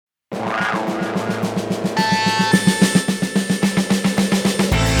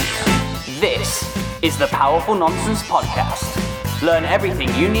is the Powerful Nonsense Podcast. Learn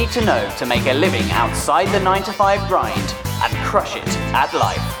everything you need to know to make a living outside the 9-to-5 grind and crush it at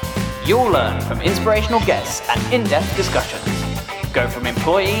life. You'll learn from inspirational guests and in-depth discussions. Go from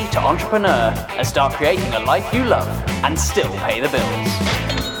employee to entrepreneur and start creating a life you love and still pay the bills.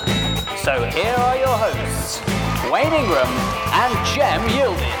 So here are your hosts, Wayne Ingram and Jem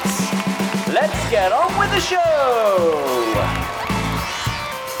Yildiz. Let's get on with the show!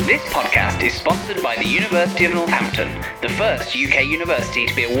 This podcast is sponsored by the University of Northampton, the first UK university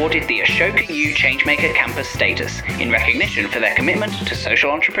to be awarded the Ashoka U Changemaker Campus status in recognition for their commitment to social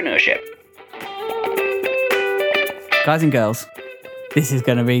entrepreneurship. Guys and girls, this is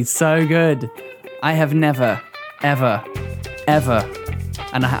going to be so good. I have never, ever,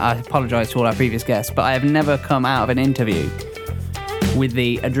 and I apologise to all our previous guests, but I have never come out of an interview with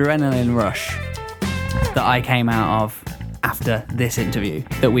the adrenaline rush that I came out of after this interview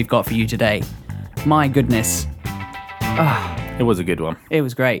that we've got for you today. My goodness. It was a good one. It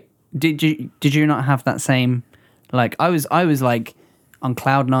was great. Did you not have that same, like, I was like on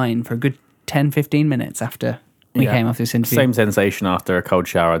cloud nine for a good 10-15 minutes after we came off this interview. Same sensation after a cold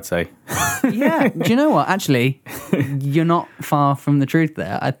shower, I'd say. Yeah. Do you know what? Actually, you're not far from the truth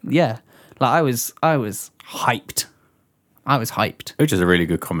there. I was hyped. I was hyped. It was just a really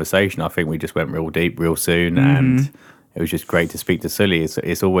good conversation. I think we just went real deep real soon, and it was just great to speak to Sully.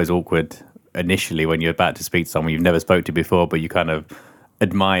 It's always awkward initially when you're about to speak to someone you've never spoke to before, but you kind of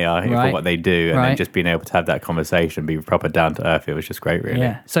admire for what they do, and then just being able to have that conversation, be proper down to earth, it was just great, really.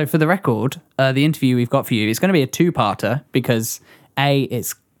 Yeah. So for the record, the interview we've got for you is going to be a two-parter because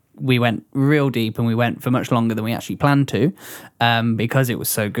we went real deep and we went for much longer than we actually planned to, because it was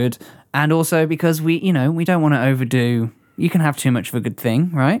so good, and also because we don't want to overdo. You can have too much of a good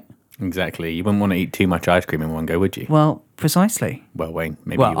thing, right? Exactly. You wouldn't want to eat too much ice cream in one go, would you? Well, precisely. Well, Wayne,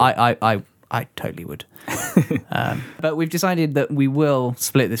 maybe you would. I totally would. But we've decided that we will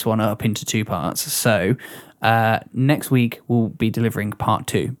split this one up into two parts. So next week we'll be delivering part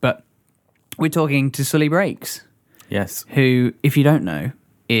 2. But we're talking to Sully Breaks. Yes. Who, if you don't know,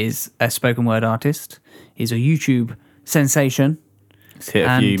 is a spoken word artist. He's a YouTube sensation. He's hit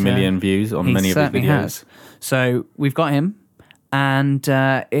a few million views on many of his videos. Has. So we've got him. And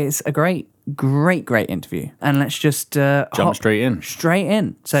it's a great interview. And let's just jump straight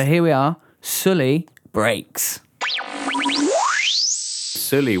in. So here we are, Sully Breaks.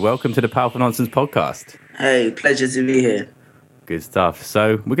 Sully, welcome to the Powerful Nonsense Podcast. Hey, pleasure to be here. Good stuff.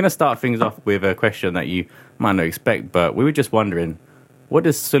 So we're going to start things off with a question that you might not expect, but we were just wondering, what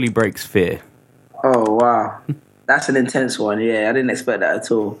does Sully Breaks fear? Oh, wow. That's an intense one. Yeah, I didn't expect that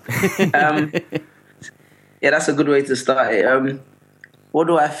at all. Yeah, that's a good way to start it. What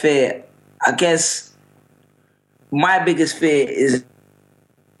do I fear? I guess my biggest fear is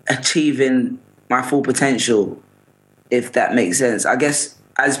achieving my full potential, if that makes sense. I guess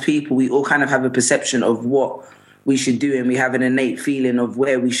as people, we all kind of have a perception of what we should do, and we have an innate feeling of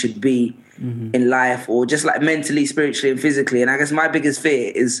where we should be in life, or just like mentally, spiritually, and physically. And I guess my biggest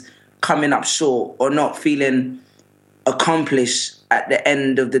fear is coming up short or not feeling accomplished at the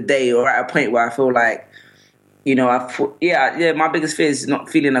end of the day, or at a point where I feel like, my biggest fear is not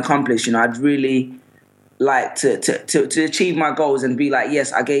feeling accomplished. I'd really like to achieve my goals and be like,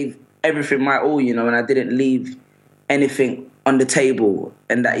 yes, I gave everything my all, and I didn't leave anything on the table.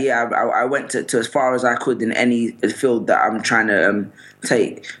 And that, I went to as far as I could in any field that I'm trying to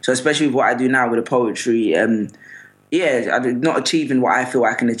take. So especially with what I do now with the poetry, not achieving what I feel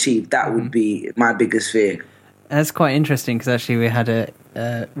I can achieve, that would be my biggest fear. That's quite interesting because actually we had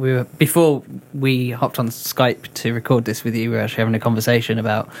before we hopped on Skype to record this with you, we were actually having a conversation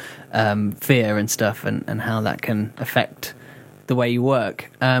about fear and stuff and how that can affect the way you work.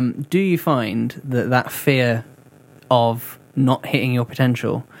 Do you find that fear of not hitting your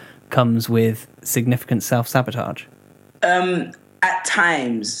potential comes with significant self-sabotage? At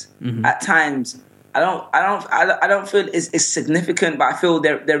times, I don't feel it's significant, but I feel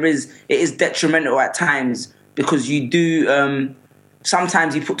it is detrimental at times. Because you do,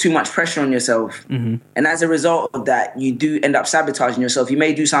 sometimes you put too much pressure on yourself. And as a result of that, you do end up sabotaging yourself. You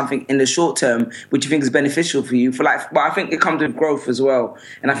may do something in the short term, which you think is beneficial for you. But I think it comes with growth as well.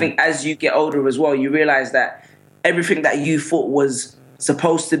 And I think as you get older as well, you realize that everything that you thought was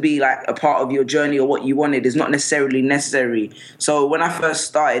supposed to be like a part of your journey or what you wanted is not necessarily necessary. So when I first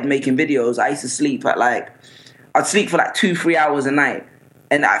started making videos, I used to sleep I'd sleep for 2-3 hours a night.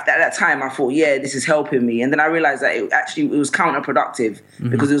 And at that time, I thought, yeah, this is helping me. And then I realized that it was counterproductive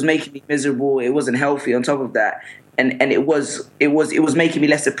because it was making me miserable. It wasn't healthy on top of that. And it was making me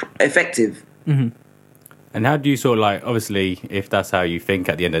less effective. And how do you sort of like, obviously, if that's how you think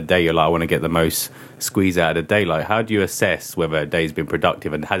at the end of the day, you're like, I want to get the most squeeze out of the day. Like, how do you assess whether a day's been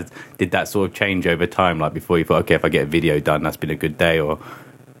productive, and did that sort of change over time? Like before you thought, okay, if I get a video done, that's been a good day, or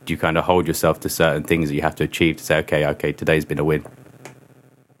do you kind of hold yourself to certain things that you have to achieve to say, okay, today's been a win?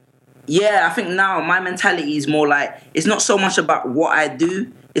 Yeah, I think now my mentality is more like, it's not so much about what I do,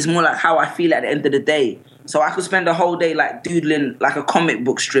 it's more like how I feel at the end of the day. So I could spend the whole day like doodling like a comic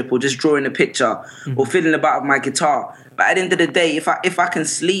book strip, or just drawing a picture, or fiddling about with my guitar. But at the end of the day, if I can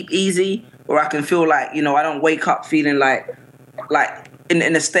sleep easy, or I can feel like, you know, I don't wake up feeling like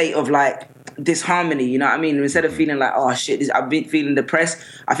in a state of like disharmony, you know what I mean? Instead of feeling like, oh shit, I've been feeling depressed,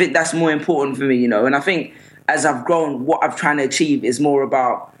 I think that's more important for me, you know. And I think as I've grown, what I'm trying to achieve is more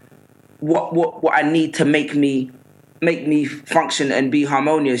about what I need to make me function and be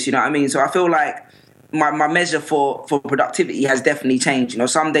harmonious, you know what I mean? So I feel like my measure for productivity has definitely changed. You know,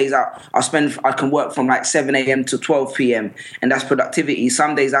 some days I can work from like 7 a.m. to 12 p.m. and that's productivity.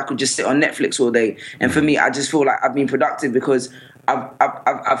 Some days I could just sit on Netflix all day. And for me, I just feel like I've been productive because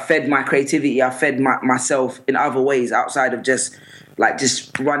I've fed my creativity. I've fed myself in other ways outside of just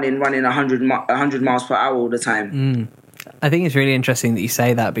running 100 miles per hour all the time. I think it's really interesting that you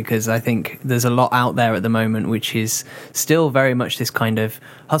say that, because I think there's a lot out there at the moment which is still very much this kind of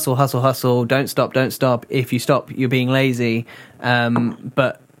hustle, don't stop. If you stop, you're being lazy.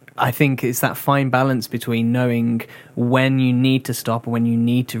 But I think it's that fine balance between knowing when you need to stop and when you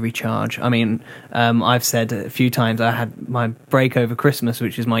need to recharge. I mean, I've said a few times I had my break over Christmas,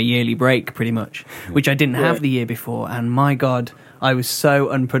 which is my yearly break pretty much, which I didn't have the year before. And my God, I was so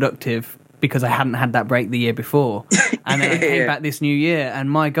unproductive because I hadn't had that break the year before. And then I came back this new year, and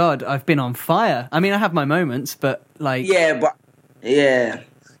my God, I've been on fire. I mean, I have my moments, but like... Yeah,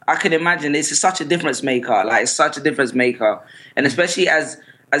 I can imagine. It's such a difference maker. Like, it's such a difference maker. And especially as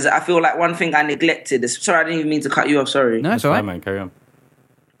I feel like one thing I neglected... Sorry, I didn't even mean to cut you off, sorry. No, it's all right. Man, carry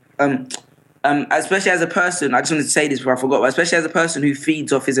on. Especially as a person, I just wanted to say this before I forgot, but especially as a person who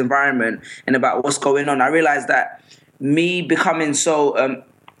feeds off his environment and about what's going on, I realised that me becoming so...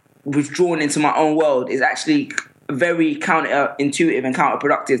 withdrawn into my own world is actually very counterintuitive and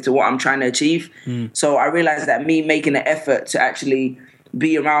counterproductive to what I'm trying to achieve. So I realized that me making an effort to actually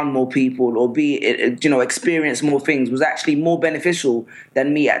be around more people or experience more things was actually more beneficial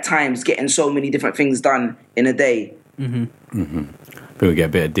than me at times getting so many different things done in a day. But we get a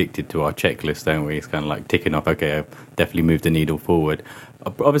bit addicted to our checklist, don't we? It's kind of like ticking off, okay, I've definitely moved the needle forward.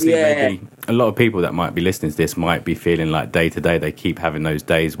 Obviously, maybe a lot of people that might be listening to this might be feeling like day to day they keep having those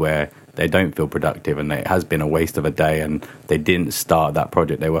days where they don't feel productive and it has been a waste of a day and they didn't start that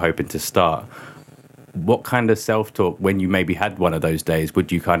project they were hoping to start. What kind of self-talk, when you maybe had one of those days,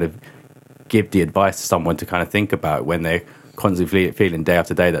 would you kind of give the advice to someone to kind of think about when they're constantly feeling day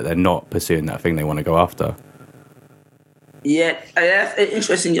after day that they're not pursuing that thing they want to go after? Yeah, that's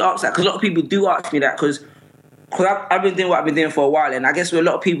interesting you ask that, because a lot of people do ask me that, because I've been doing what I've been doing for a while, and I guess with a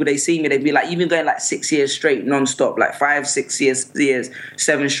lot of people, they see me, they'd be like, you've been going like 6 years straight non-stop, like 5, 6 years,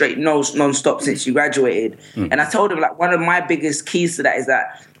 7 straight non-stop since you graduated. And I told them, like, one of my biggest keys to that is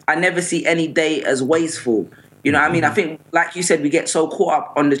that I never see any day as wasteful. You know what I mean? I think, like you said, we get so caught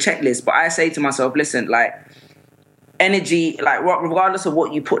up on the checklist, but I say to myself, listen, like, energy, like regardless of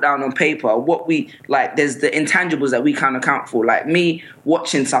what you put down on paper, there's the intangibles that we can't account for. Like me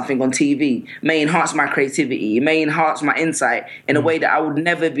watching something on TV may enhance my creativity, it may enhance my insight in a way that I would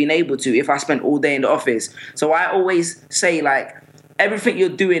never have been able to if I spent all day in the office. So I always say, like, everything you're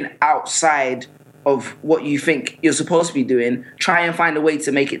doing outside of what you think you're supposed to be doing, try and find a way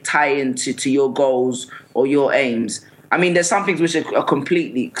to make it tie into your goals or your aims. I mean, there's some things which are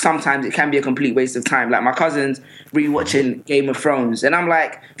completely, sometimes it can be a complete waste of time. Like my cousin's rewatching Game of Thrones. And I'm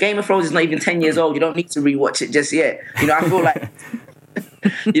like, Game of Thrones is not even 10 years old. You don't need to rewatch it just yet. You know, I feel like,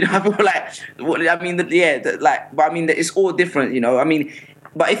 it's all different, you know. I mean,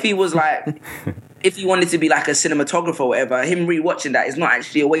 but if he was like, if he wanted to be like a cinematographer or whatever, him rewatching that is not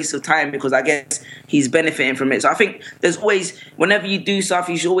actually a waste of time, because I guess he's benefiting from it. So I think there's always, whenever you do stuff,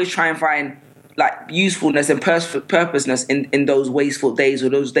 you should always try and find like usefulness and purposeness in those wasteful days, or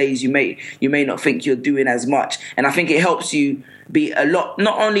those days you may not think you're doing as much. And I think it helps you be not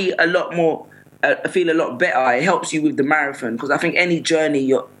only a lot more, feel a lot better, it helps you with the marathon, because I think any journey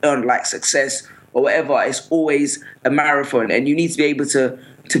you're on, like success or whatever, it's always a marathon, and you need to be able to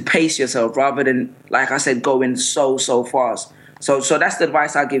pace yourself rather than, like I said, going so fast. So that's the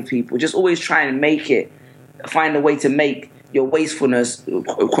advice I give people. Just always try and find a way to make your wastefulness,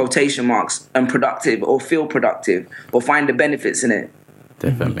 quotation marks, unproductive, or feel productive, or find the benefits in it.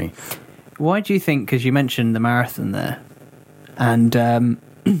 Definitely. Why do you think, because you mentioned the marathon there, and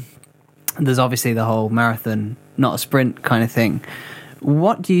there's obviously the whole marathon, not a sprint kind of thing.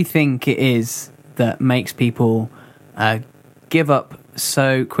 What do you think it is that makes people give up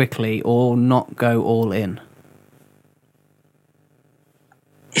so quickly or not go all in?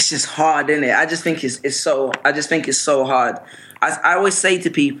 It's just hard, isn't it? I just think it's so hard. I always say to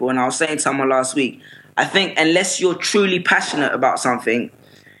people, and I was saying to someone last week, I think unless you're truly passionate about something,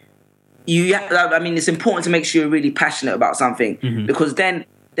 it's important to make sure you're really passionate about something, because then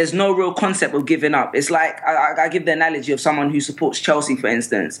there's no real concept of giving up. It's like, I give the analogy of someone who supports Chelsea, for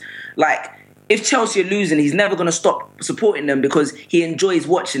instance. Like, if Chelsea are losing, he's never going to stop supporting them because he enjoys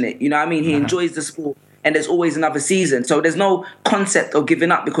watching it. You know what I mean? He enjoys the sport, and there's always another season. So there's no concept of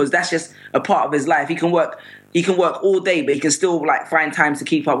giving up because that's just a part of his life. He can work all day, but he can still like find time to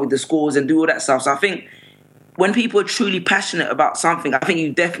keep up with the scores and do all that stuff. So I think when people are truly passionate about something, I think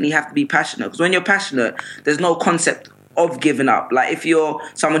you definitely have to be passionate, because when you're passionate, there's no concept of giving up. Like, if you're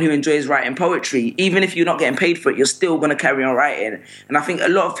someone who enjoys writing poetry, even if you're not getting paid for it, you're still going to carry on writing. And I think a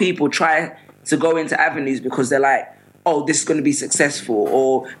lot of people try to go into avenues because they're like, oh, this is going to be successful,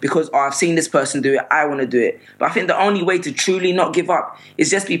 or because I've seen this person do it, I want to do it. But I think the only way to truly not give up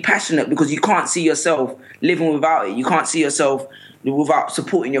is just be passionate, because you can't see yourself living without it. You can't see yourself without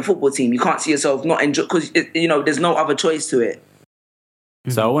supporting your football team. You can't see yourself not enjoy, because there's no other choice to it.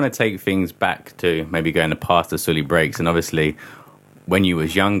 So I want to take things back to maybe going past the Sully breaks, and obviously when you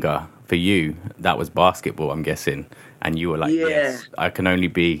was younger, for you that was basketball, I'm guessing, and you were like, yes,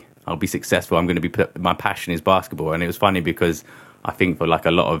 I'll be successful. I'm going to be, my passion is basketball. And it was funny because I think for like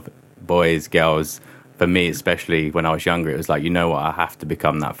a lot of boys, girls, for me especially when I was younger, it was like, you know what, I have to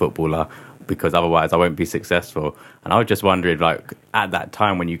become that footballer because otherwise I won't be successful. And I was just wondering, like, at that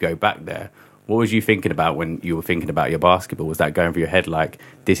time when you go back there, what was you thinking about when you were thinking about your basketball? Was that going through your head like,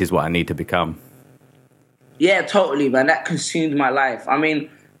 this is what I need to become? Yeah, totally, man. That consumed my life. I mean,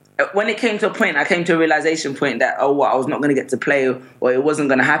 when it came to a point, I came to a realization point that, I was not going to get to play, or it wasn't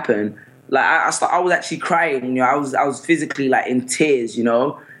going to happen. Like, I was actually crying, I was physically like in tears,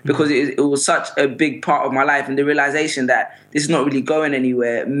 because it was such a big part of my life. And the realization that this is not really going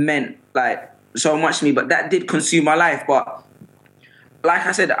anywhere meant like so much to me, but that did consume my life. But like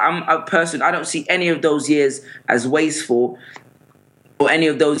I said, I'm a person, I don't see any of those years as wasteful or any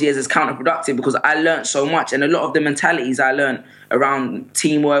of those years as counterproductive, because I learned so much. And a lot of the mentalities I learned around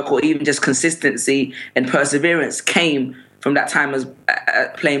teamwork or even just consistency and perseverance came from that time as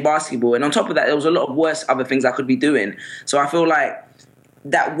playing basketball. And on top of that, there was a lot of worse other things I could be doing. So I feel like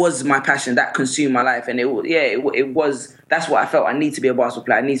that was my passion, that consumed my life. And it was, that's what I felt. I need to be a basketball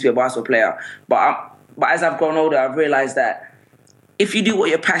player. I need to be a basketball player. But as I've grown older, I've realized that if you do what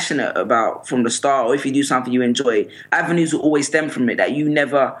you're passionate about from the start, or if you do something you enjoy, avenues will always stem from it that you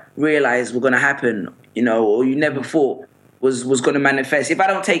never realized were going to happen, or you never thought was going to manifest. If I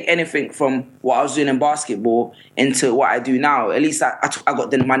don't take anything from what I was doing in basketball into what I do now, at least I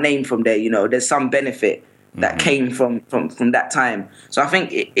got my name from there. There's some benefit that came from that time. So I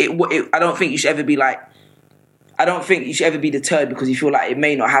think I don't think you should ever be like, I don't think you should ever be deterred because you feel like it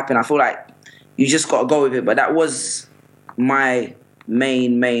may not happen. I feel like you just got to go with it. But that was my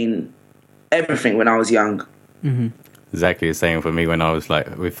main everything when I was young. Mm-hmm. Exactly the same for me when I was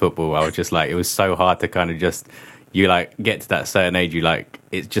like with football. I was just like, it was so hard to kind of just, you like get to that certain age, you like,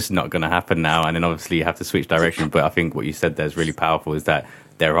 it's just not going to happen now. And then obviously you have to switch direction. But I think what you said there is really powerful, is that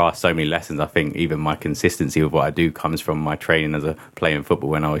there are so many lessons. I think even my consistency with what I do comes from my training as a playing football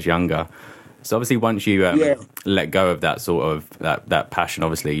when I was younger. So obviously once you let go of that sort of that passion,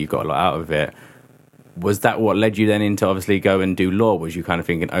 obviously you got a lot out of it. Was that what led you then into obviously go and do law? Was you kind of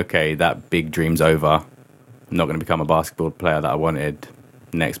thinking, okay, that big dream's over, I'm not going to become a basketball player that I wanted,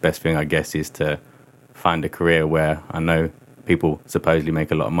 next best thing I guess is to find a career where I know people supposedly make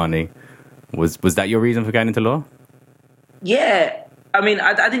a lot of money? Was that your reason for going into law? Yeah, I mean,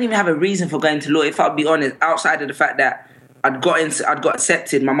 I didn't even have a reason for going to law, if I'll be honest, outside of the fact that I'd got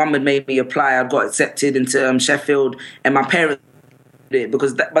accepted. My mum had made me apply. I'd got accepted into Sheffield, and my parents did it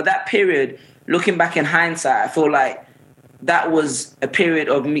because that period, looking back in hindsight, I feel like that was a period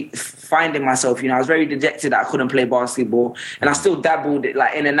of me finding myself. I was very dejected that I couldn't play basketball, and I still dabbled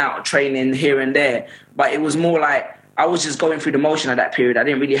like in and out of training here and there. But it was more like I was just going through the motion of that period. I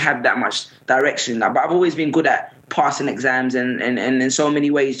didn't really have that much direction. But I've always been good at passing exams and in so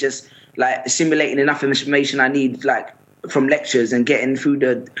many ways just like assimilating enough information I need, like from lectures and getting through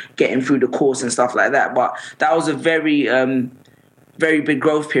the course and stuff like that. But that was a very very big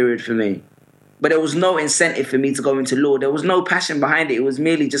growth period for me. But there was no incentive for me to go into law. There was no passion behind it. It was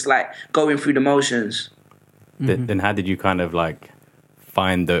merely just like going through the motions. Then how did you kind of like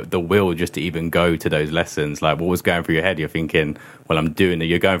find the will just to even go to those lessons? Like, what was going through your head? You're thinking, well, I'm doing it.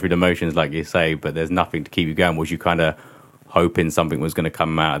 You're going through the motions, like you say, but there's nothing to keep you going. Was you kind of hoping something was going to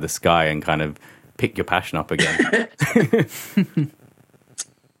come out of the sky and kind of pick your passion up again?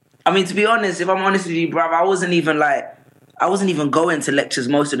 I mean, to be honest, if I'm honest with you, bruv, I wasn't even going to lectures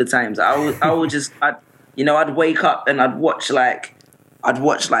most of the times. I would just, I'd wake up and I'd watch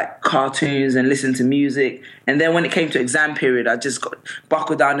cartoons and listen to music. And then when it came to exam period, I just got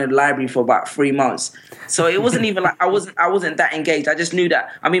buckled down in the library for about 3 months. So it wasn't even like I wasn't that engaged. I just knew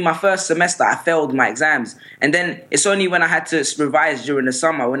that, my first semester, I failed my exams. And then it's only when I had to revise during the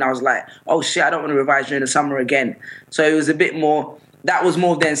summer when I was like, oh shit, I don't want to revise during the summer again. So it was a bit more, that was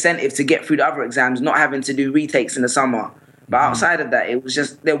more of the incentive to get through the other exams, not having to do retakes in the summer. But outside of that, it was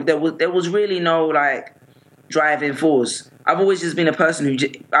just, there was really no like driving force. I've always just been a person who,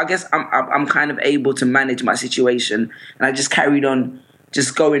 I guess I'm kind of able to manage my situation, and I just carried on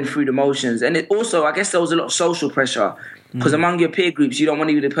just going through the motions. And it also, I guess there was a lot of social pressure, because among your peer groups, you don't want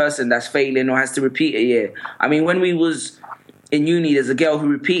to be the person that's failing or has to repeat a year. I mean, when we was in uni, there's a girl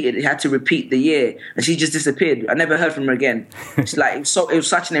who had to repeat the year, and she just disappeared. I never heard from her again. It's like, it was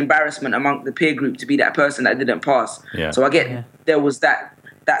such an embarrassment among the peer group to be that person that didn't pass. Yeah. So I get there was that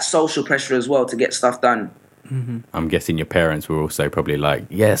social pressure as well to get stuff done. Mm-hmm. I'm guessing your parents were also probably like,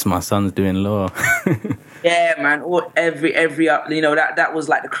 yes, my son's doing law. Yeah, man. Every that was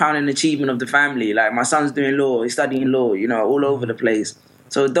like the crowning achievement of the family. Like, my son's doing law, he's studying law, all over the place.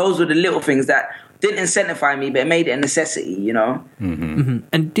 So those were the little things that didn't incentivize me, but it made it a necessity, Mm-hmm. Mm-hmm.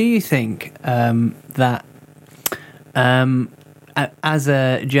 And do you think that as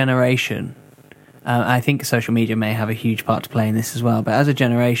a generation, I think social media may have a huge part to play in this as well, but as a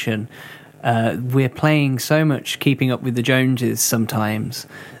generation, we're playing so much keeping up with the Joneses sometimes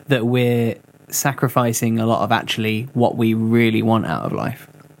that we're sacrificing a lot of actually what we really want out of life?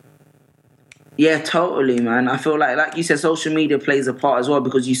 Yeah, totally, man. I feel like you said, social media plays a part as well,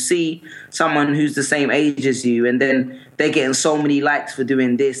 because you see someone who's the same age as you, and then they're getting so many likes for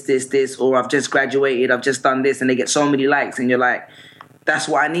doing this, or I've just graduated, I've just done this, and they get so many likes, and you're like, that's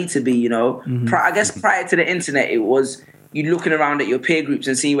what I need to be, Mm-hmm. I guess prior to the internet, it was you looking around at your peer groups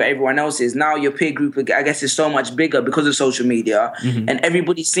and seeing where everyone else is. Now your peer group, I guess, is so much bigger because of social media, mm-hmm. and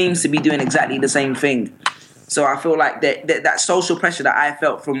everybody seems to be doing exactly the same thing. So I feel like that social pressure that I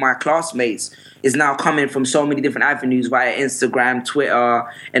felt from my classmates is now coming from so many different avenues via Instagram, Twitter,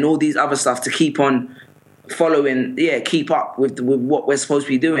 and all these other stuff to keep on following, keep up with what we're supposed to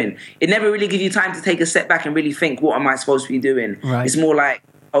be doing. It never really gives you time to take a step back and really think, what am I supposed to be doing? Right. It's more like,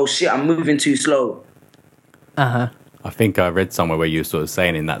 oh shit, I'm moving too slow. Uh-huh. I think I read somewhere where you were sort of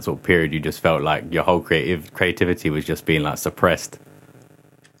saying in that sort of period, you just felt like your whole creativity was just being like suppressed.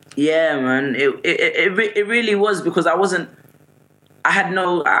 Yeah, man. It really was, because I had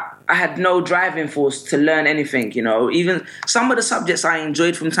no driving force to learn anything, Even some of the subjects I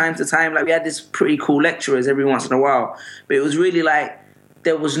enjoyed from time to time, like we had this pretty cool lecturers every once in a while, but it was really like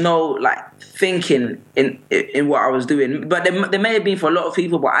there was no like thinking in what I was doing. But there may have been for a lot of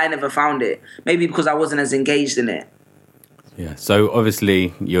people, but I never found it. Maybe because I wasn't as engaged in it. Yeah. So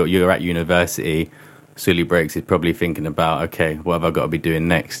obviously you're at university. Sully Breaks is probably thinking about, okay, what have I got to be doing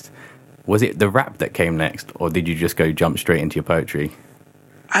next? Was it the rap that came next, or did you just go jump straight into your poetry?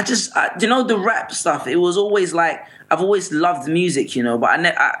 The rap stuff, it was always like, I've always loved music, but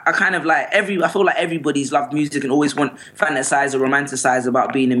I kind of like I feel like everybody's loved music and always fantasize or romanticize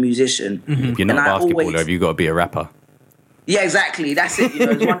about being a musician. Mm-hmm. If you're not a basketballer, have you got to be a rapper? Yeah, exactly. That's it.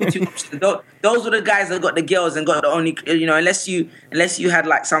 It's one or two options. Those were the guys that got the girls and got the only. Unless you had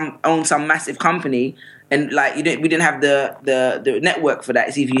like own some massive company, and like we didn't have the network for that.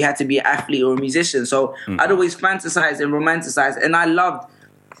 It's either you had to be an athlete or a musician. So I'd always fantasize and romanticize, and I loved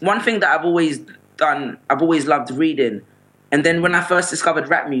one thing that I've always done. I've always loved reading. And then when I first discovered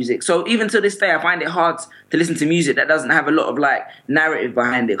rap music, so even to this day, I find it hard to listen to music that doesn't have a lot of like narrative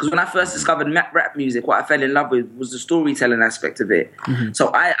behind it. Because when I first discovered rap music, what I fell in love with was the storytelling aspect of it. Mm-hmm.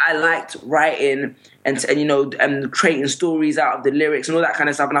 So I liked writing and creating stories out of the lyrics and all that kind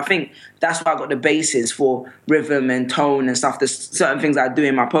of stuff. And I think that's why I got the basis for rhythm and tone and stuff. There's certain things I do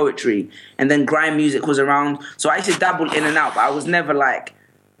in my poetry. And then grime music was around. So I used to dabble in and out, but I was never like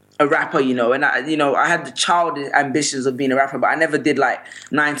a rapper, and I had the childish ambitions of being a rapper, but I never did like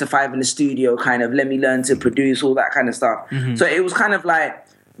 9 to 5 in the studio kind of let me learn to produce, all that kind of stuff. Mm-hmm. So it was kind of like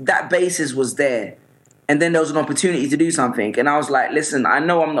that basis was there, and then there was an opportunity to do something, and I was like, listen, I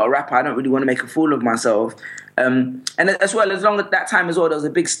know I'm not a rapper, I don't really want to make a fool of myself, and as well, as long as that time as well, there was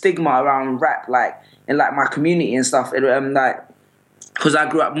a big stigma around rap, like in like my community and stuff, like because I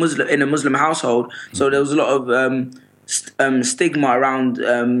grew up in a Muslim household, so there was a lot of stigma around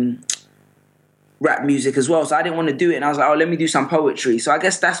rap music as well. So I didn't want to do it, and I was like, oh, let me do some poetry. So I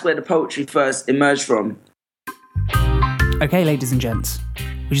guess that's where the poetry first emerged from. Okay, ladies and gents,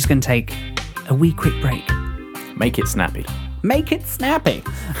 we're just going to take a wee quick break. Make it snappy. Make it snappy.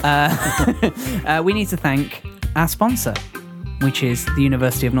 We need to thank our sponsor, which is the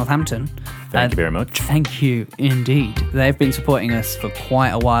University of Northampton. Thank you very much. Thank you indeed. They've been supporting us for quite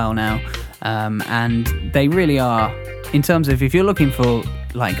a while now, and they really are, in terms of if you're looking for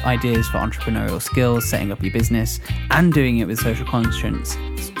like ideas for entrepreneurial skills, setting up your business, and doing it with social conscience.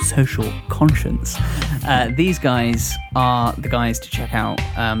 These guys are the guys to check out.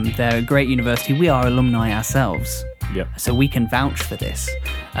 They're a great university. We are alumni ourselves. Yep. So we can vouch for this.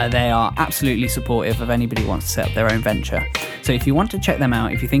 They are absolutely supportive of anybody who wants to set up their own venture. So if you want to check them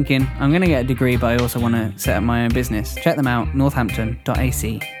out, if you're thinking, I'm going to get a degree, but I also want to set up my own business, check them out,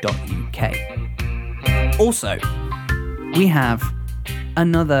 northampton.ac.uk. Also, we have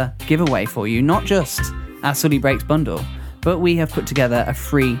another giveaway for you, not just our Sully Breaks bundle, but we have put together a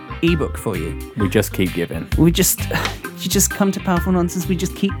free ebook for you. We just keep giving. You just come to Powerful Nonsense. We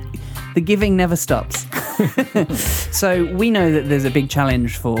just keep, the giving never stops. So we know that there's a big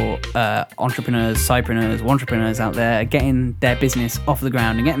challenge for entrepreneurs, sidepreneurs, entrepreneurs out there getting their business off the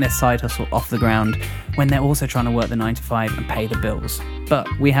ground and getting their side hustle off the ground when they're also trying to work the 9 to 5 and pay the bills. But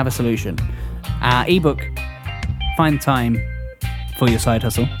we have a solution. Our ebook, Find Time for Your Side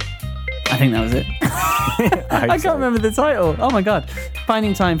Hustle. I think that was it. I can't remember the title. Oh my God.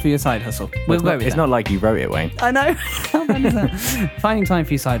 Finding Time for Your Side Hustle. It's not like you wrote it, Wayne. I know. How bad is that? Finding Time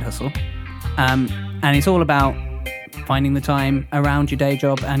for Your Side Hustle. And it's all about finding the time around your day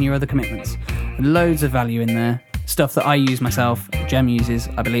job and your other commitments. Loads of value in there. Stuff that I use myself. Jem uses,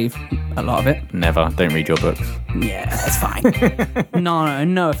 I believe, a lot of it. Never. Don't read your books. Yeah, that's fine.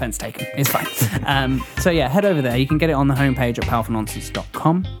 No offense taken. It's fine. So yeah, head over there. You can get it on the homepage at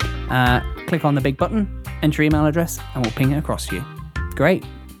powerfulnonsense.com. Click on the big button, enter your email address, and we'll ping it across to you. Great.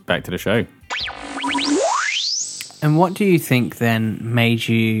 Back to the show. And what do you think then made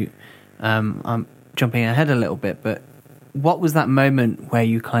you... I'm jumping ahead a little bit, but what was that moment where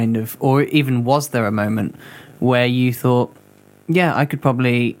you kind of... Or even was there a moment where you thought, yeah, I could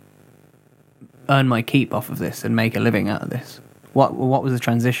probably earn my keep off of this and make a living out of this? What was the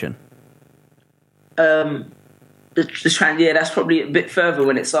transition? That's probably a bit further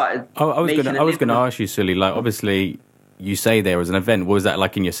when it started. I was going to ask you, Sully. Like, obviously, you say there was an event. What was that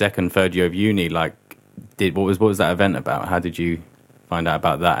like in your second, third year of uni? Like, what was that event about? How did you find out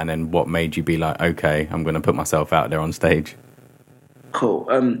about that? And then what made you be like, okay, I'm going to put myself out there on stage? Cool.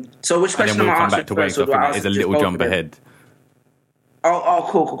 So which question am I answering? And then we'll come back to Wayne. So I think that is a little jump ahead. Oh,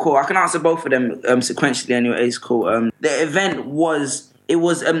 cool. I can answer both of them sequentially. Anyway, it's cool. The event was. It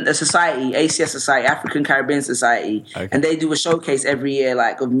was a society, ACS Society, African Caribbean Society, okay. And they do a showcase every year,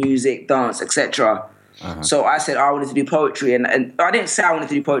 like of music, dance, etc. Uh-huh. So I said I wanted to do poetry, and I didn't say I wanted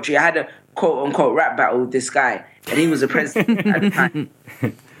to do poetry. I had a quote unquote rap battle with this guy, and he was the president at the time.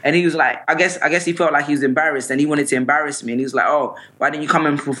 And he was like, I guess he felt like he was embarrassed, and he wanted to embarrass me. And he was like, "Oh, why didn't you come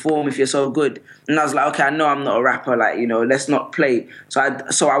and perform if you're so good?" And I was like, "Okay, I know I'm not a rapper. Like, let's not play." So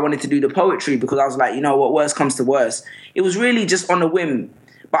I wanted to do the poetry because I was like, you know what, worst comes to worst. It was really just on a whim.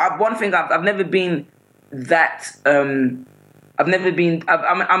 But one thing I've never been that. I'm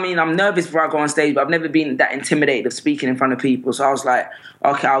nervous before I go on stage, but I've never been that intimidated of speaking in front of people. So I was like,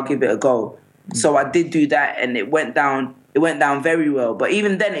 okay, I'll give it a go. So I did do that, and it went down. It went down very well. But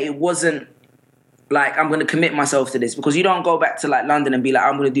even then, it wasn't like I'm going to commit myself to this, because you don't go back to like London and be like,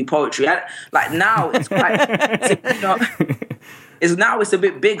 I'm going to do poetry. Like now, it's quite. It's a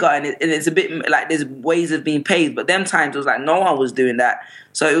bit bigger, and it's a bit like there's ways of being paid. But them times it was like no one was doing that.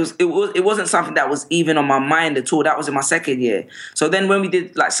 So it wasn't something that was even on my mind at all. That was in my second year. So then when we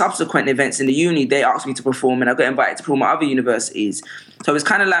did like subsequent events in the uni, they asked me to perform, and I got invited to perform at other universities. So it's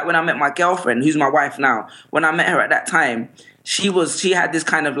kind of like when I met my girlfriend, who's my wife now. When I met her at that time, she had this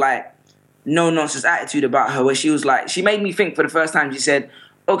kind of like no nonsense attitude about her, where she was like, she made me think for the first time. She said,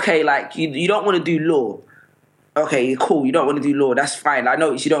 "Okay, like you don't want to do law. Okay, cool. You don't want to do law. That's fine. I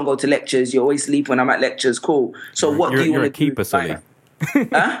notice you don't go to lectures. You always sleep when I'm at lectures. Cool. So what do you want to do?" You're a keeper, Sully.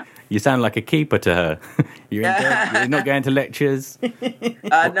 Huh? You sound like a keeper to her. You're not going to lectures.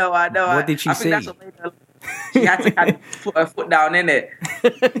 I know. What did she see? That's what made her, she had to kind of put her foot down in it.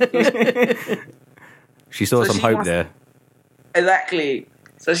 She saw some hope there. Exactly.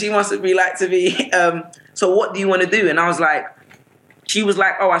 So she wants to be like to me. So what do you want to do? And I was like, she was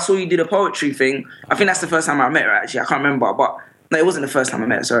like, "Oh, I saw you do the poetry thing." I think that's the first time I met her, actually. I can't remember. But no, it wasn't the first time I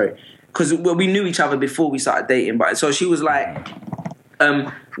met her, sorry. Because we knew each other before we started dating. But so she was like,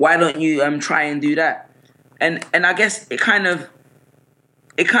 "Why don't you try and do that?" and I guess it kind of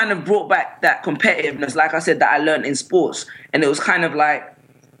brought back that competitiveness, like I said, that I learned in sports. And it was kind of like,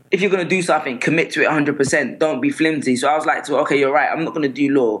 if you're going to do something, commit to it 100%. Don't be flimsy. So I was like, okay, you're right. I'm not going to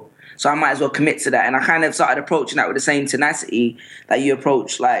do law. So I might as well commit to that. And I kind of started approaching that with the same tenacity that you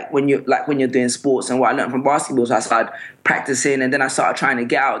approach when you're doing sports. And what I learned from basketball, so I started practicing, and then I started trying to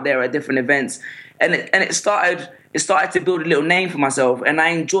get out there at different events. And it started to build a little name for myself. And I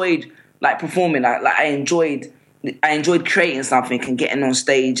enjoyed performing. I enjoyed creating something and getting on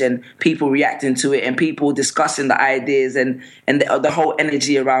stage and people reacting to it and people discussing the ideas and the whole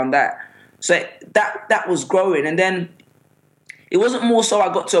energy around that. So that was growing. And then it wasn't more so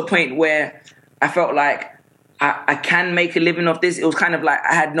I got to a point where I felt like I can make a living off this. It was kind of like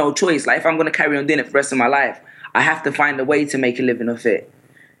I had no choice. Like, if I'm going to carry on doing it for the rest of my life, I have to find a way to make a living off it.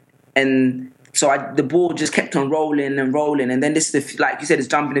 And so the ball just kept on rolling and rolling. And then this is, like you said, it's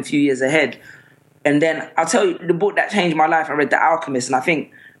jumping a few years ahead. And then I'll tell you, the book that changed my life, I read The Alchemist, and I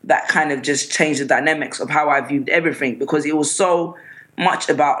think that kind of just changed the dynamics of how I viewed everything, because it was so much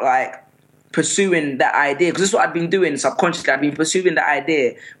about pursuing that idea, because this is what I'd been doing subconsciously. I'd been pursuing the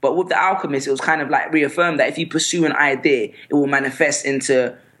idea, but with The Alchemist, it was kind of reaffirmed that if you pursue an idea, it will manifest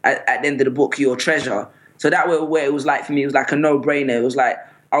into, at the end of the book, your treasure. So that way, it was for me, it was like a no-brainer. It was like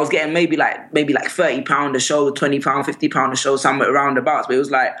I was getting maybe £30 a show, £20, £50 a show, somewhere around about. But it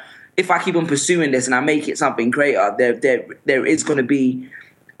was like, if I keep on pursuing this and I make it something greater, there is going to be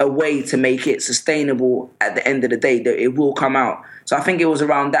a way to make it sustainable at the end of the day, that it will come out. So I think it was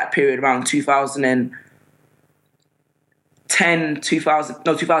around that period, around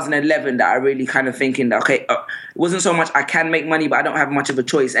 2011, that I really kind of thinking that, okay, it wasn't so much I can make money, but I don't have much of a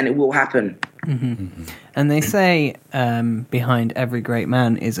choice and it will happen. Mm-hmm. And they say behind every great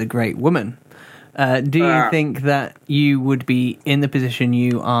man is a great woman. Do you think that you would be in the position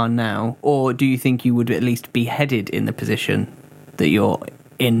you are now, or do you think you would at least be headed in the position that you're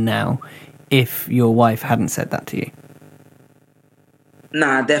in now if your wife hadn't said that to you?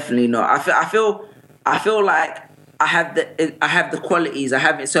 Nah, definitely not. I feel like I have the qualities. I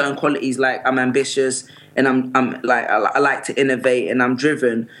have certain qualities, like I'm ambitious and I'm like I like to innovate and I'm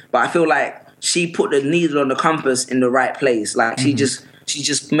driven. But I feel like she put the needle on the compass in the right place. Like she just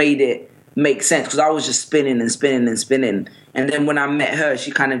made it make sense, because I was just spinning and spinning and spinning. And then when I met her,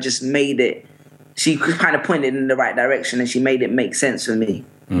 she kind of just made it. She kind of pointed in the right direction and she made it make sense for me.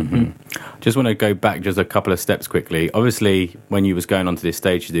 Mm-hmm. Just want to go back just a couple of steps quickly. Obviously, when you was going onto this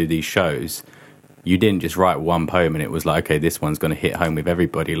stage to do these shows, you didn't just write one poem and it was like, okay, this one's going to hit home with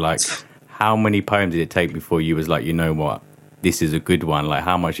everybody. Like, how many poems did it take before you was like, you know what, this is a good one? Like,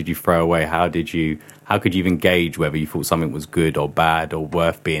 how much did you throw away? How could you even gauge whether you thought something was good or bad or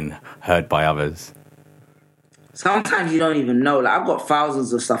worth being heard by others? Sometimes you don't even know. Like, I've got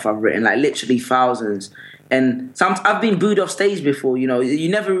thousands of stuff I've written, like literally thousands. And I've been booed off stage before. You know, you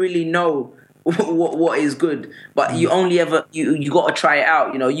never really know what is good, but you only ever you got to try it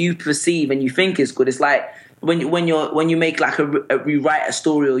out. You know, you perceive and you think it's good. It's like when you make like you write a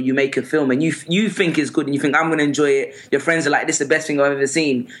story or you make a film and you think it's good and you think I'm gonna enjoy it. Your friends are like, this is the best thing I've ever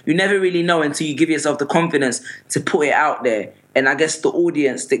seen. You never really know until you give yourself the confidence to put it out there. And I guess the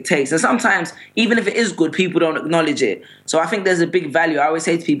audience dictates. And sometimes, even if it is good, people don't acknowledge it. So I think there's a big value. I always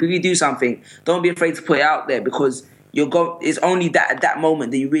say to people, if you do something, don't be afraid to put it out there, because it's only that at that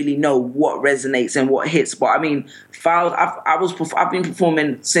moment that you really know what resonates and what hits. But I mean, I've been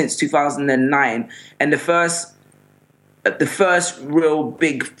performing since 2009, and the first real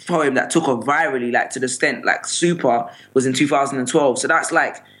big poem that took off virally, like to the extent like super, was in 2012. So that's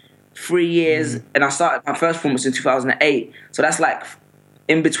like 3 years, and I started my first performance in 2008. So that's like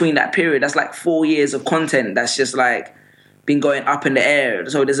in between that period, that's like 4 years of content that's just like been going up in the air.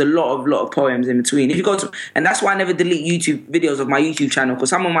 So there's a lot of poems in between. If you go to, and that's why I never delete YouTube videos of my YouTube channel,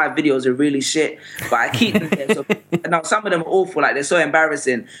 because some of my videos are really shit, but I keep them there. So now some of them are awful, like they're so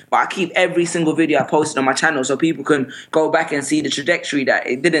embarrassing, but I keep every single video I posted on my channel so people can go back and see the trajectory, that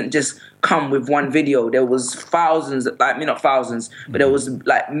it didn't just come with one video. There was thousands, not thousands, but there was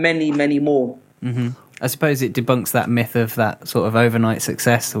like many more. Mm-hmm. I suppose it debunks that myth of that sort of overnight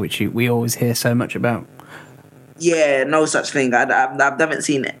success, which we always hear so much about. Yeah, no such thing. I haven't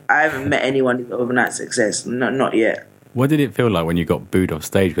seen it. I haven't met anyone with overnight success. Not yet. What did it feel like when you got booed off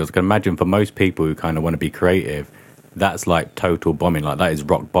stage? Because I can imagine for most people who kind of want to be creative, that's like total bombing. Like, that is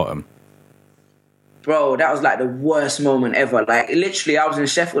rock bottom. Bro, that was like the worst moment ever. Like, literally, I was in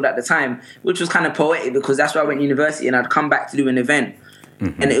Sheffield at the time, which was kind of poetic because that's where I went to university, and I'd come back to do an event.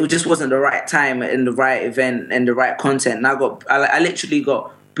 Mm-hmm. And it just wasn't the right time and the right event and the right content. And I literally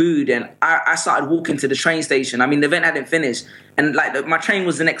got booed, and I started walking to the train station. I mean, the event hadn't finished, and like my train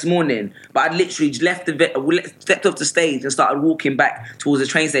was the next morning, but I'd literally left stepped off the stage and started walking back towards the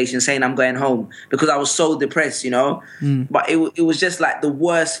train station saying I'm going home because I was so depressed, you know. But it was just like the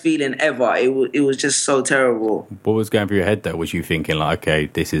worst feeling ever. It was just so terrible. What was going through your head though? Was you thinking like, okay,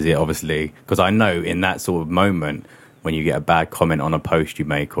 this is it, obviously? Because I know in that sort of moment when you get a bad comment on a post you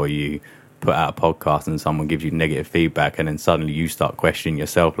make, or you put out a podcast and someone gives you negative feedback, and then suddenly you start questioning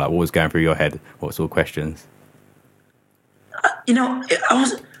yourself, like what was going through your head? What sort of questions? You know,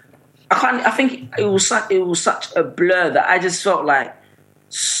 I think it was such a blur that I just felt like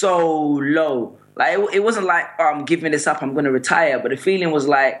so low. Like it wasn't like, oh, I'm giving this up, I'm going to retire, but the feeling was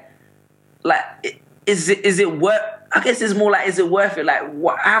like is it worth? I guess it's more like, is it worth it? Like,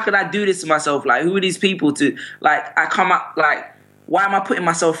 how could I do this to myself? Like, who are these people to? Like, I come up like, why am I putting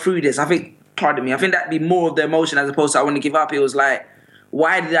myself through this? I think that'd be more of the emotion as opposed to I want to give up. It was like,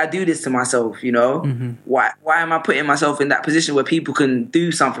 why did I do this to myself? You know, why am I putting myself in that position where people can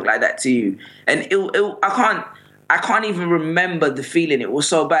do something like that to you? And I can't even remember the feeling. It was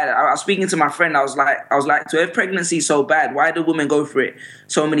so bad. I was speaking to my friend. I was like, so if pregnancy is so bad, why do women go through it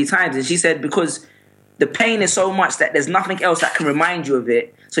so many times? And she said, because the pain is so much that there's nothing else that can remind you of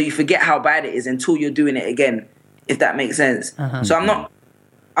it. So you forget how bad it is until you're doing it again, if that makes sense. So I'm not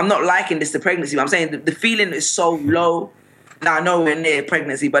liking this to pregnancy, but I'm saying the feeling is so low. Now, I know we're near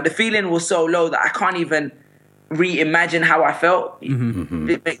pregnancy, but the feeling was so low that I can't even reimagine how I felt.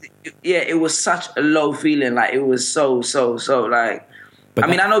 It was such a low feeling. Like, it was so like, but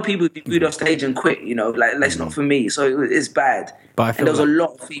I know people do booed off stage and quit, you know, like, that's not for me. So it's bad. But I feel there was a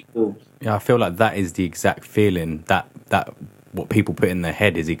lot of people. Yeah, I feel like that is the exact feeling that what people put in their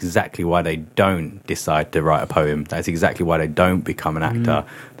head is exactly why they don't decide to write a poem. That's exactly why they don't become an actor.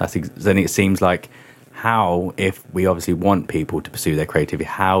 Then it seems like, how, if we obviously want people to pursue their creativity,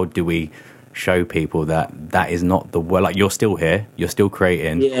 how do we show people that is not the way? Like, you're still here, you're still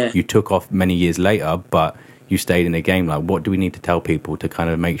creating. You took off many years later, but you stayed in the game. Like, what do we need to tell people to kind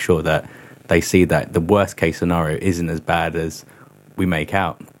of make sure that they see that the worst case scenario isn't as bad as we make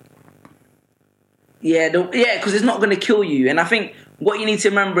out? Because it's not going to kill you. And I think what you need to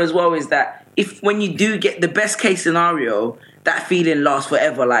remember as well is that when you do get the best case scenario, that feeling lasts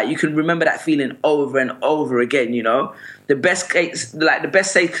forever. Like, you can remember that feeling over and over again, you know? The best case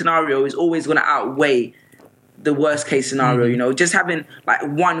scenario is always going to outweigh the worst case scenario, you know? Just having like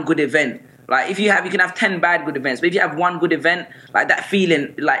one good event. Like, you can have 10 bad good events, but if you have one good event, like, that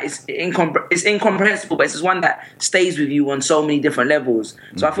feeling, like, it's incomprehensible, but it's just one that stays with you on so many different levels.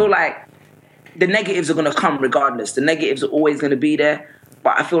 So I feel like the negatives are going to come regardless. The negatives are always going to be there.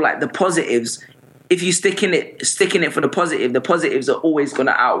 But I feel like the positives, if you stick in it for the positives are always going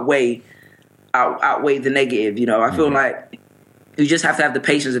to outweigh the negative. You know, I feel like you just have to have the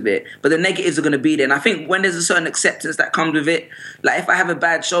patience of it. But the negatives are going to be there. And I think when there's a certain acceptance that comes with it, like, if I have a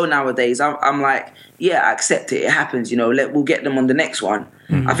bad show nowadays, I'm like, yeah, I accept it. It happens, you know, we'll get them on the next one.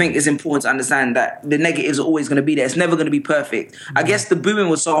 I think it's important to understand that the negatives are always going to be there. It's never going to be perfect. I guess the booing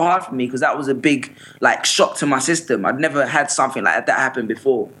was so hard for me because that was a big, like, shock to my system. I'd never had something like that happen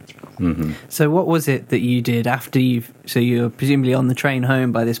before. So what was it that you did after so you're presumably on the train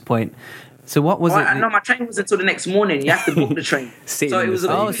home by this point? So what was it? No, my train was until the next morning. You have to book the train. So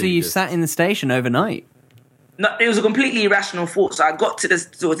you sat in the station overnight? No, it was a completely irrational thought. So I got to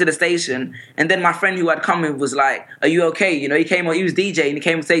the station, and then my friend who I'd come with was like, "Are you okay?" You know, he was DJ, and he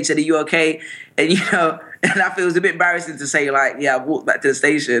came on stage and said, "Are you okay?" And, you know, and I feel it was a bit embarrassing to say, like, "Yeah, I walked back to the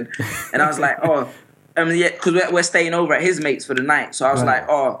station," and I was like, "Oh, yeah," because we're staying over at his mates for the night. So I was like,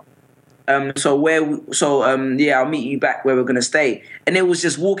 "Oh." I'll meet you back where we're going to stay. And it was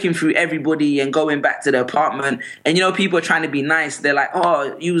just walking through everybody and going back to the apartment. And, you know, people are trying to be nice. They're like,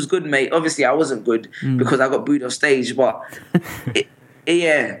 "Oh, you was good, mate." Obviously, I wasn't good because I got booed off stage. But,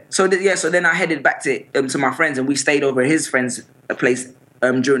 So then I headed back to my friends, and we stayed over at his friend's place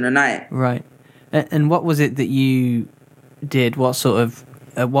during the night. Right. And what was it that you did? What sort of,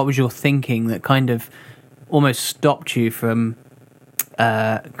 what was your thinking that kind of almost stopped you from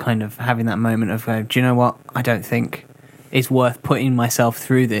kind of having that moment of, do you know what? I don't think it's worth putting myself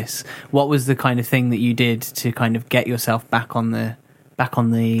through this. What was the kind of thing that you did to kind of get yourself back on the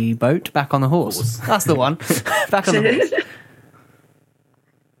boat, back on the horse? That's the one. Back on the horse.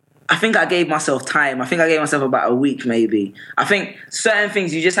 I think I gave myself time. I think I gave myself about a week, maybe. I think certain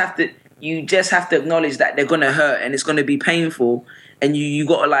things you just have to acknowledge that they're gonna hurt and it's gonna be painful. And you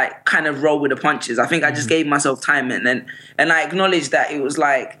got to, like, kind of roll with the punches. I think I just gave myself time, and I acknowledged that it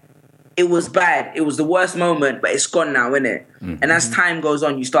it was bad. It was the worst moment, but it's gone now, innit? And as time goes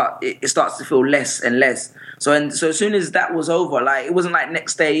on, it starts to feel less and less. So as soon as that was over, like, it wasn't like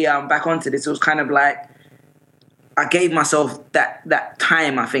next day, I'm back onto this. It was kind of like I gave myself that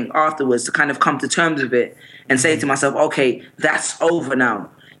time, I think, afterwards to kind of come to terms with it and say to myself, okay, that's over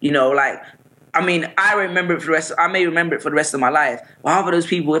now. You know, like, I mean, I may remember it for the rest of my life. But half of those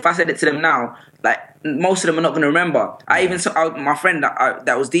people, if I said it to them now, like, most of them are not going to remember. My friend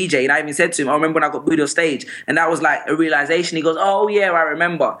that was DJ, and I even said to him, I remember when I got booed off stage, and that was like a realization. He goes, oh yeah, I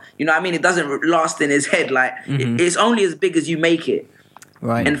remember. You know what I mean? It doesn't last in his head. Like, it's only as big as you make it.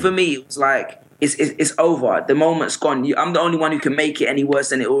 Right. And for me, it was like, it's over. The moment's gone. I'm the only one who can make it any worse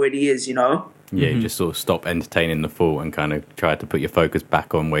than it already is, you know? Yeah, you just sort of stop entertaining the fall and kind of try to put your focus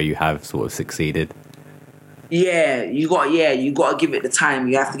back on where you have sort of succeeded. Yeah, you got to give it the time.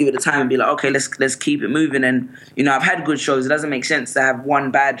 You have to give it the time and be like, okay, let's keep it moving. And, you know, I've had good shows. It doesn't make sense to have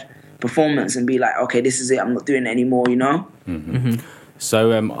one bad performance and be like, okay, this is it. I'm not doing it anymore, you know?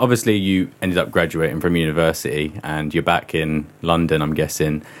 So obviously you ended up graduating from university and you're back in London, I'm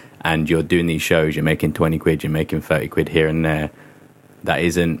guessing, and you're doing these shows. You're making 20 quid, you're making 30 quid here and there. That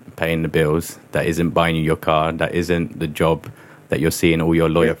isn't paying the bills. That isn't buying you your car. That isn't the job that you're seeing all your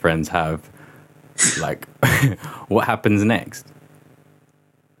lawyer friends have. Like, what happens next?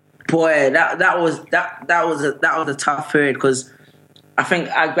 Boy, that was a tough period, because I think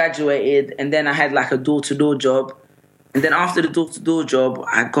I graduated and then I had like a door-to-door job, and then after the door-to-door job,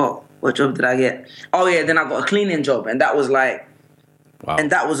 what job did I get? Oh yeah, then I got a cleaning job, and that was like, wow.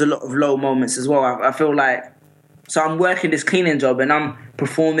 And that was a lot of low moments as well. I feel like, so I'm working this cleaning job and I'm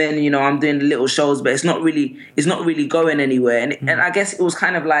performing, you know, I'm doing the little shows, but it's not really going anywhere. And I guess it was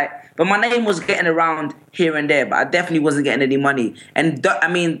kind of like, but my name was getting around here and there, but I definitely wasn't getting any money. And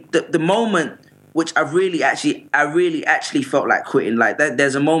the moment which I really actually felt like quitting, like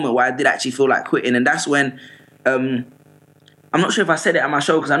there's a moment where I did actually feel like quitting, and that's when, I'm not sure if I said it at my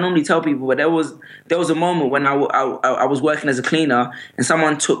show because I normally tell people, but there was a moment when I was working as a cleaner and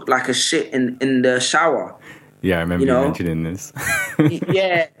someone took like a shit in the shower. Yeah, I remember you mentioning this.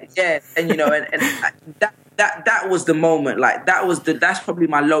 yeah, and you know, and that was the moment. Like that's probably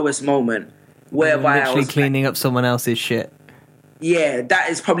my lowest moment, whereby literally I was cleaning up someone else's shit. Yeah,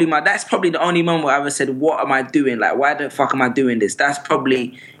 that's probably the only moment where I ever said, "What am I doing? Like, why the fuck am I doing this?"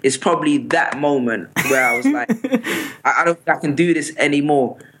 It's probably that moment where I was like, I don't think I can do this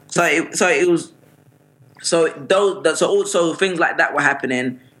anymore. So also things like that were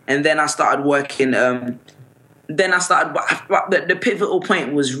happening, and then I started working. The pivotal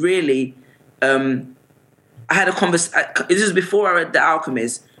point was really, I had a conversation. This is before I read The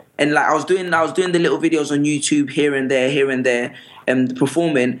Alchemist, and like I was doing the little videos on YouTube here and there,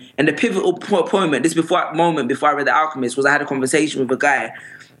 performing. And the pivotal moment, moment before I read The Alchemist, was I had a conversation with a guy,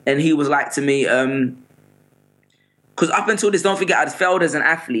 and he was like to me, because up until this, don't forget, I'd failed as an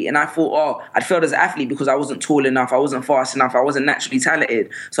athlete, and I thought, I'd failed as an athlete because I wasn't tall enough, I wasn't fast enough, I wasn't naturally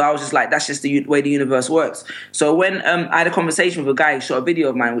talented. So I was just like, that's just the way the universe works. So when I had a conversation with a guy who shot a video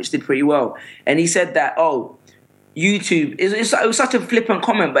of mine, which did pretty well, and he said that, YouTube, it was such a flippant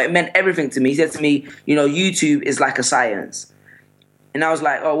comment, but it meant everything to me. He said to me, you know, YouTube is like a science. And I was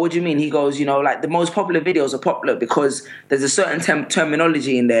like, oh, what do you mean? He goes, you know, like the most popular videos are popular because there's a certain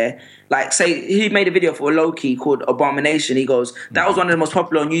terminology in there. Like, say, he made a video for Loki called Abomination. He goes, that was one of the most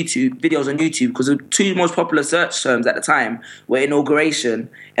popular videos on YouTube because the two most popular search terms at the time were inauguration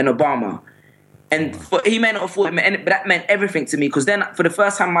and Obama. And he may not have thought but that meant everything to me, because then for the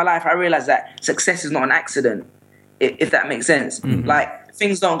first time in my life, I realized that success is not an accident, if that makes sense. Mm-hmm. Like,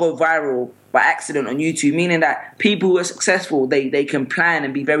 things don't go viral by accident on YouTube, meaning that people who are successful, they can plan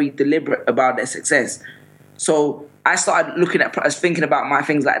and be very deliberate about their success. So I started thinking about my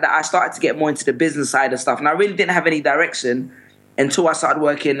things like that. I started to get more into the business side of stuff, and I really didn't have any direction until I started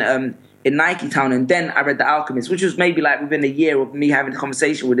working in Nike Town, and then I read The Alchemist, which was maybe like within a year of me having a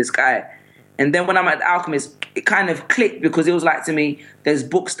conversation with this guy. And then when I'm at The Alchemist, it kind of clicked, because it was like, to me, there's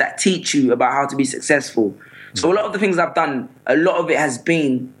books that teach you about how to be successful. So a lot of the things I've done, a lot of it has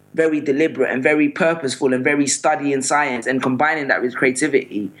been very deliberate and very purposeful and very studying science and combining that with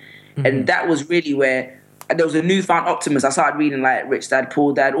creativity. Mm-hmm. And that was really where there was a newfound optimism. I started reading like Rich Dad,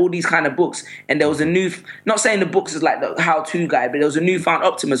 Poor Dad, all these kind of books. And there was not saying the books is like the how-to guide, but there was a newfound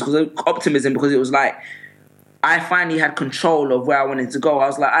optimism because it was like, I finally had control of where I wanted to go. I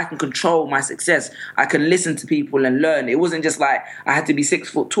was like, I can control my success. I can listen to people and learn. It wasn't just like I had to be 6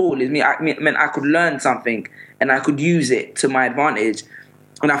 foot tall. It meant I could learn something and I could use it to my advantage.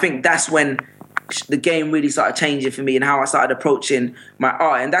 And I think that's when the game really started changing for me and how I started approaching my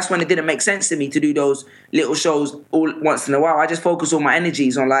art. And that's when it didn't make sense to me to do those little shows all once in a while. I just focused all my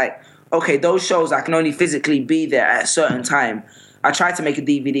energies on like, okay, those shows I can only physically be there at a certain time. I tried to make a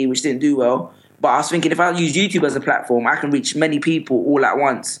DVD, which didn't do well. But I was thinking, if I use YouTube as a platform, I can reach many people all at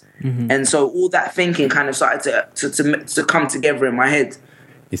once. And so all that thinking kind of started to come together in my head.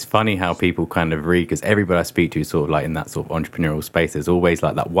 It's funny how people kind of read, because everybody I speak to is sort of like in that sort of entrepreneurial space, there's always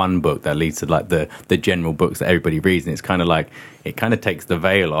like that one book that leads to like the general books that everybody reads. And it's kind of like, it kind of takes the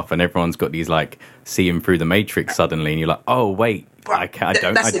veil off and everyone's got these like seeing through the matrix suddenly. And you're like, oh, wait,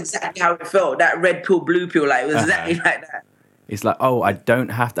 That's exactly how it felt. That red pill, blue pill, like it was exactly like that. It's like, oh, I don't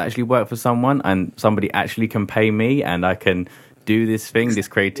have to actually work for someone and somebody actually can pay me and I can do this thing, this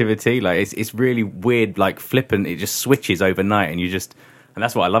creativity. Like it's really weird, like flippant. It just switches overnight and and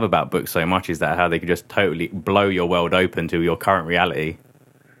that's what I love about books so much, is that how they can just totally blow your world open to your current reality.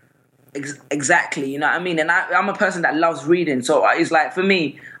 Exactly, you know what I mean? And I'm a person that loves reading. So it's like, for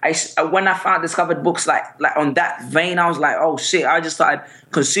me, when I discovered books like on that vein, I was like, oh shit, I just started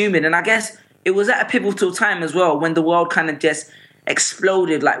consuming. And I guess it was at a pivotal time as well when the world kind of just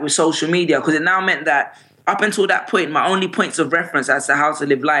exploded like with social media, because it now meant that up until that point, my only points of reference as to how to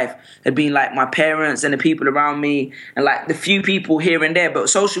live life had been like my parents and the people around me and like the few people here and there. But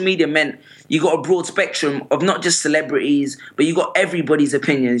social media meant you got a broad spectrum of not just celebrities, but you got everybody's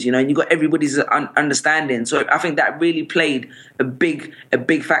opinions, you know, and you got everybody's understanding. So I think that really played a big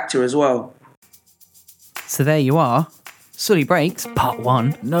factor as well. So there you are. Sully Breaks, part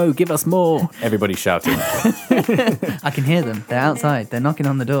 1. No, give us more. Everybody's shouting. I can hear them. They're outside. They're knocking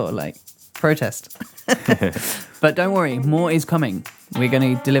on the door like protest. But don't worry, more is coming. We're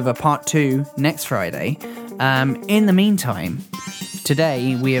going to deliver part 2 next Friday. In the meantime,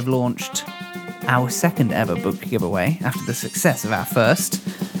 today we have launched our second ever book giveaway after the success of our first,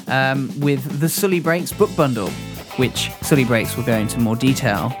 with the Sully Breaks book bundle, which Sully Breaks will go into more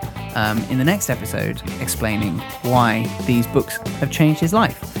detail in the next episode, explaining why these books have changed his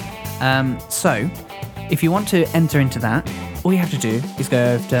life. So, if you want to enter into that, all you have to do is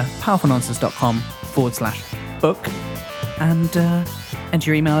go over to powerfulnonsense.com/book and enter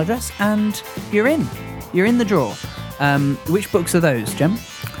your email address, and you're in. You're in the draw. Which books are those, Jem?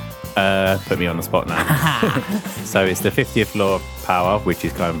 Put me on the spot now. So it's the 50th Law of Power, which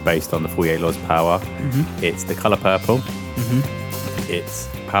is kind of based on the 48 Laws of Power. Mm-hmm. It's The Colour Purple. Mm-hmm. It's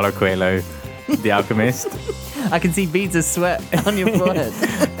Paulo Coelho, The Alchemist. I can see beads of sweat on your forehead.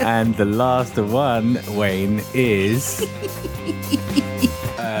 And the last one, Wayne, is...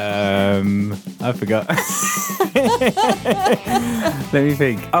 I forgot. Let me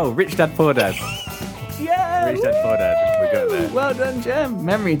think. Oh, Rich Dad, Poor Dad. Yeah! Rich Dad, Poor Dad. We got there. Well done, Jem.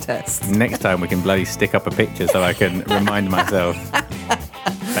 Memory test. Next time we can bloody stick up a picture so I can remind myself.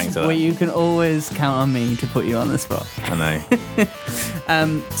 Thanks for that. Well, you can always count on me to put you on the spot. I know.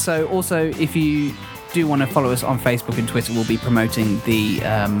 So also, if you do want to follow us on Facebook and Twitter, we'll be promoting the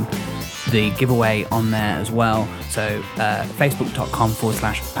giveaway on there as well. So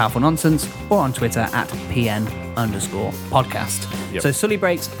facebook.com/powerfulnonsense or on Twitter @PN_podcast. Yep. So Sully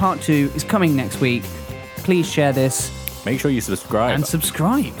Breaks Part 2 is coming next week. Please share this. Make sure you subscribe. And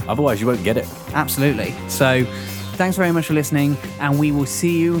subscribe. Otherwise you won't get it. Absolutely. So thanks very much for listening, and we will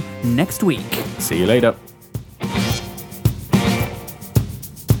see you next week. See you later.